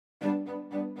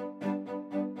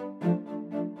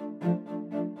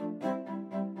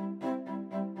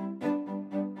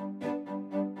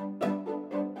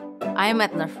I am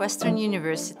at Northwestern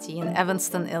University in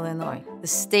Evanston, Illinois, the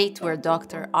state where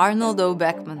Dr. Arnold O.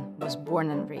 Beckman was born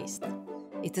and raised.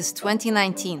 It is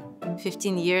 2019,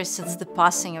 15 years since the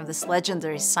passing of this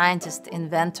legendary scientist,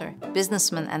 inventor,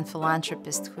 businessman, and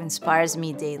philanthropist who inspires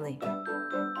me daily.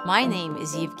 My name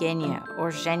is Yevgenia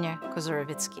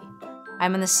Kozorovitskiy.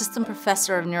 I'm an assistant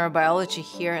professor of neurobiology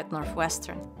here at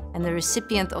Northwestern and the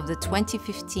recipient of the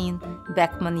 2015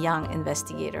 Beckman Young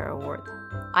Investigator Award.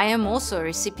 I am also a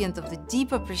recipient of the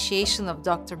deep appreciation of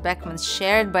Dr. Beckman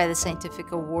shared by the scientific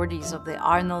awardees of the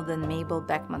Arnold and Mabel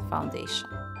Beckman Foundation.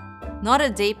 Not a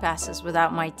day passes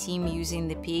without my team using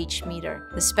the pH meter,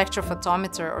 the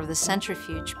spectrophotometer, or the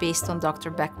centrifuge based on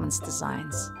Dr. Beckman's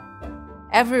designs.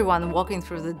 Everyone walking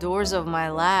through the doors of my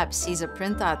lab sees a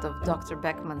printout of Dr.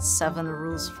 Beckman's 7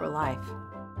 rules for life.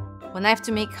 When I have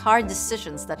to make hard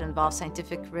decisions that involve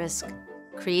scientific risk,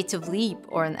 creative leap,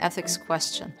 or an ethics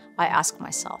question, I ask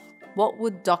myself, what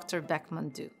would Dr. Beckman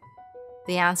do?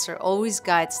 The answer always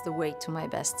guides the way to my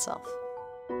best self.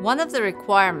 One of the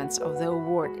requirements of the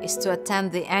award is to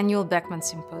attend the annual Beckman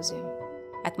Symposium.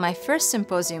 At my first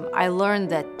symposium, I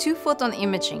learned that 2-photon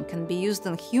imaging can be used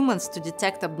in humans to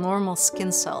detect abnormal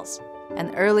skin cells,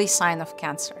 an early sign of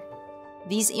cancer.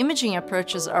 These imaging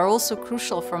approaches are also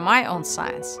crucial for my own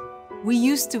science. We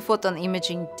use 2-photon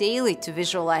imaging daily to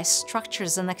visualize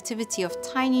structures and activity of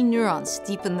tiny neurons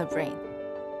deep in the brain.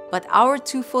 But our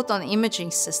 2-photon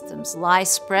imaging systems lie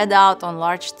spread out on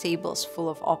large tables full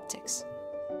of optics.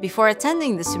 Before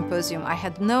attending the symposium, I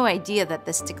had no idea that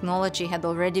this technology had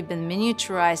already been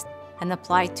miniaturized and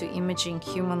applied to imaging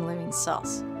human living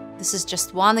cells. This is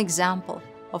just one example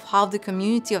of how the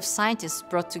community of scientists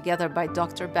brought together by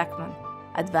Dr. Beckman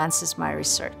advances my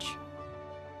research.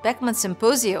 Beckman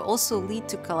Symposia also lead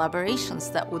to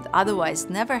collaborations that would otherwise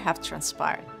never have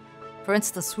transpired. For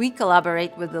instance, we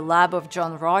collaborate with the lab of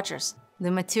John Rogers,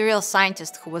 the material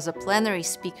scientist who was a plenary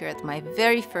speaker at my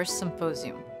very first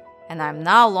symposium. And I'm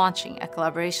now launching a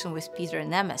collaboration with Peter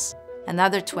Nemes,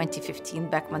 another 2015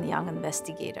 Beckman Young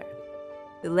investigator.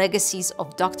 The legacies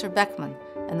of Dr. Beckman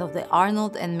and of the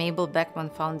Arnold and Mabel Beckman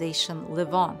Foundation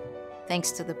live on,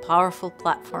 thanks to the powerful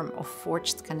platform of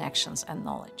forged connections and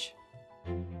knowledge.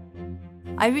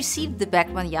 I received the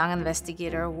Beckman Young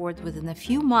Investigator Award within a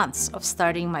few months of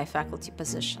starting my faculty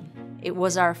position. It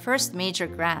was our first major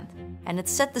grant, and it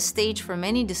set the stage for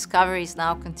many discoveries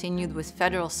now continued with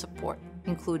federal support,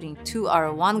 including 2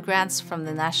 R01 grants from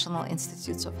the National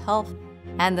Institutes of Health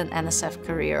and an NSF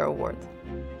Career Award.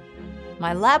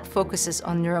 My lab focuses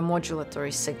on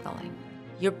neuromodulatory signaling.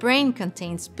 Your brain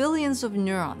contains billions of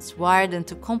neurons wired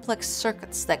into complex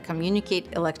circuits that communicate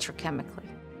electrochemically.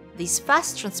 These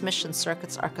fast transmission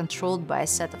circuits are controlled by a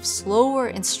set of slower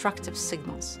instructive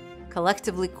signals,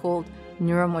 collectively called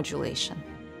neuromodulation.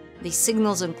 These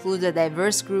signals include a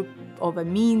diverse group of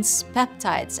amines,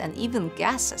 peptides, and even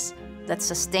gases that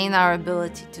sustain our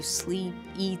ability to sleep,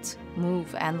 eat,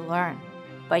 move, and learn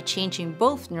by changing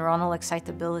both neuronal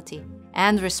excitability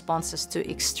and responses to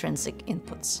extrinsic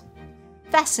inputs.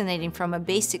 Fascinating from a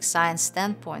basic science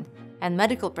standpoint and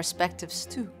medical perspectives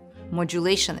too,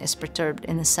 modulation is perturbed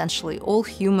in essentially all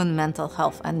human mental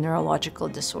health and neurological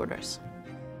disorders.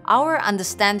 Our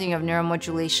understanding of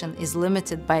neuromodulation is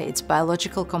limited by its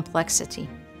biological complexity,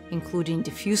 including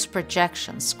diffuse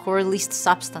projections, core-released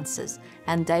substances,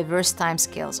 and diverse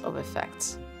timescales of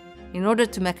effects. In order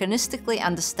to mechanistically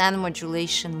understand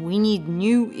modulation, we need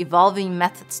new, evolving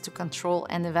methods to control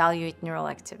and evaluate neural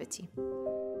activity.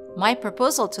 My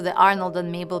proposal to the Arnold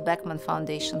and Mabel Beckman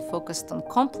Foundation focused on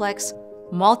complex,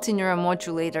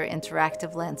 multi-neuromodulator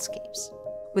interactive landscapes.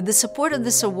 With the support of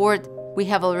this award, we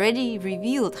have already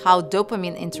revealed how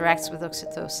dopamine interacts with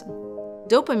oxytocin.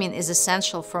 Dopamine is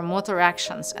essential for motor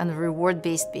actions and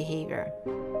reward-based behavior.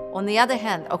 On the other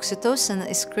hand, oxytocin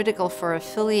is critical for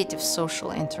affiliative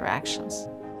social interactions.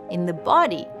 In the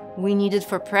body, we need it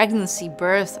for pregnancy,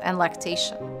 birth, and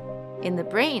lactation. In the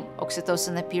brain,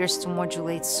 oxytocin appears to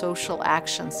modulate social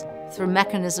actions through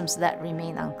mechanisms that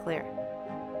remain unclear.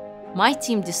 My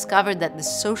team discovered that the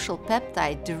social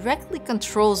peptide directly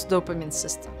controls dopamine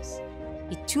systems.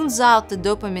 It tunes out the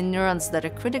dopamine neurons that are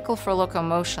critical for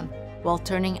locomotion while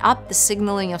turning up the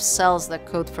signaling of cells that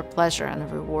code for pleasure and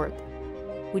reward.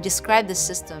 We describe the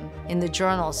system in the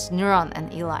journals Neuron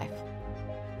and eLife.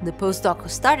 The postdoc who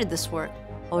started this work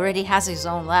already has his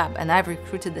own lab, and I've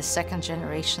recruited the second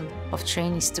generation of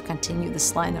trainees to continue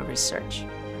this line of research.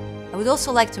 I would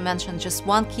also like to mention just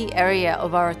one key area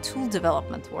of our tool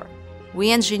development work.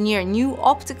 We engineer new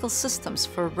optical systems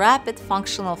for rapid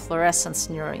functional fluorescence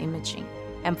neuroimaging,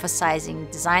 emphasizing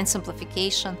design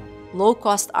simplification,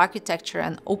 low-cost architecture,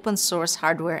 and open-source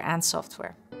hardware and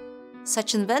software.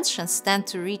 Such inventions tend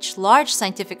to reach large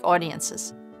scientific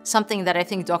audiences, something that I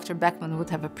think Dr. Beckman would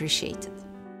have appreciated.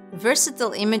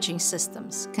 Versatile imaging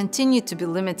systems continue to be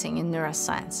limiting in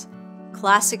neuroscience.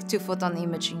 Classic two-photon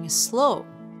imaging is slow,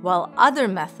 while other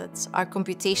methods are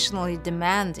computationally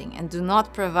demanding and do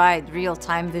not provide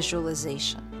real-time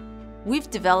visualization.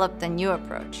 We've developed a new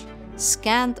approach,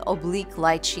 scanned oblique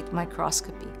light sheet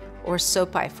microscopy, or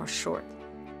SOPI for short.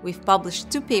 We've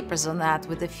published 2 papers on that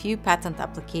with a few patent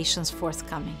applications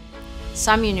forthcoming.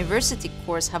 Some university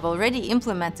cores have already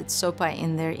implemented SOPI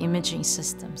in their imaging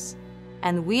systems,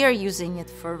 and we are using it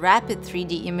for rapid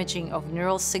 3D imaging of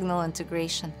neural signal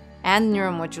integration and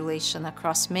neuromodulation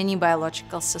across many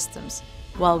biological systems,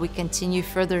 while we continue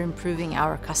further improving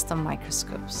our custom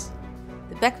microscopes.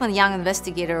 The Beckman Young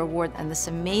Investigator Award and this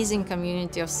amazing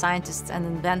community of scientists and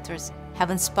inventors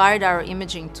have inspired our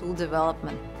imaging tool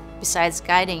development, besides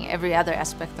guiding every other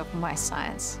aspect of my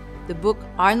science. The book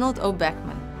Arnold O.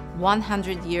 Beckman,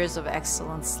 100 Years of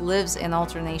Excellence, lives in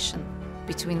alternation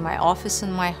between my office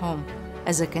and my home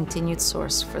as a continued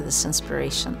source for this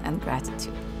inspiration and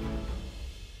gratitude.